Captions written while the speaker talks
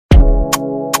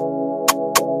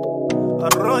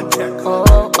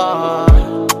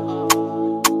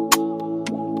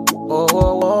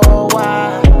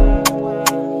Why?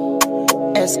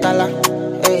 Escala,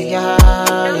 hey, yeah.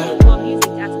 Download more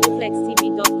music at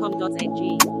koboko.com.ng.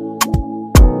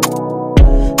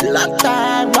 Long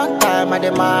time, I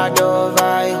demand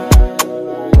over you.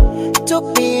 Took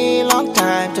me long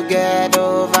time to get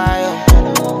over you.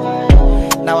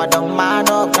 Now I don't man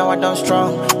up, now I don't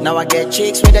strong. Now I get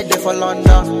chicks with a day for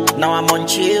London. Now I'm on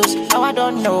chills, now I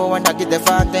don't know when I get the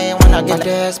fat thing, when I get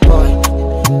this boy.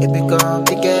 It become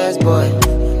the guest boy.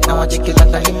 Now I check it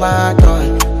like a my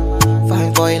toy.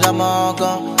 Fine boy, I'm all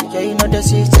gone. Yeah, you know the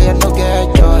city, I no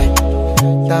get joy.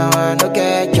 Now I no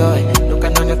get joy. Look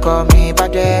at they call me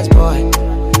Baddest boy.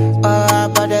 Oh,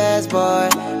 Baddest boy.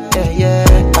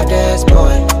 Yeah, Baddest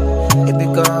boy. It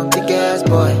become the guest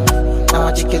boy. Now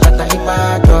I check it like a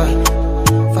my toy.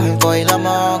 Fine boy, I'm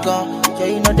all gone. Yeah,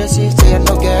 you know the city, I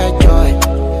no get joy.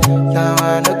 Now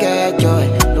I no get joy.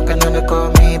 Look at they call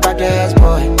me Baddest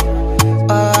boy.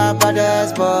 Oh,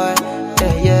 Baddest boy.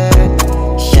 Yeah.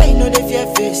 Shay know the fear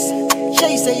face.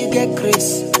 Shay say you get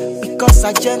grace. Because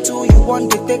I gentle, you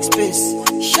want to take space.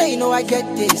 Shay know I get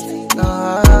this.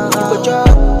 Go job,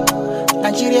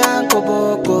 Nigerian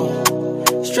Koboko.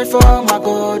 Straight from my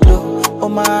godo. Oh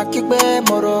my kickbe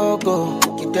morogo.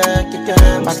 Keep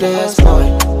them, Baddest boy.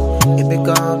 It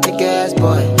become the guest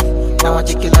boy. Now I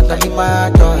check it like a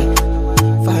my toy.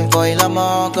 Fine boy, I'm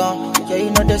all gone. Yeah,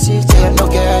 you know the city, I no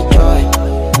get joy.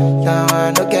 Now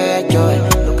I no get joy.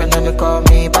 Look at they call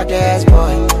me Baddest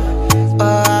boy.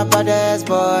 Oh, Baddest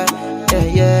boy.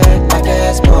 Yeah,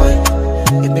 Baddest boy.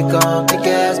 It become the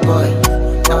guest boy.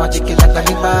 Now I check it like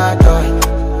a my toy.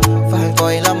 Fine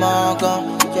boy, I'm all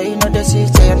gone. Yeah, you know the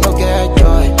city, I no get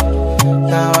joy.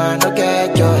 Now I no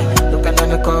get joy. Look at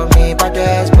they call me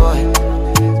Baddest boy.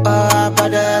 Oh,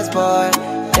 Baddest boy.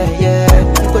 Yeah.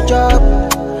 Go job,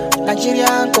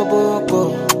 Nigerian Koboko.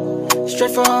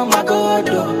 Straight from my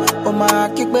godo. Oh my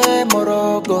kickbe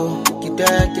morogo. Keep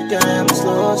them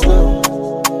slow.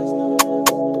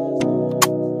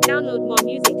 Download more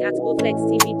music at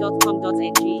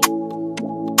koboko.com.ng.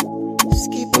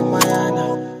 Skiibii my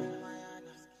Anna.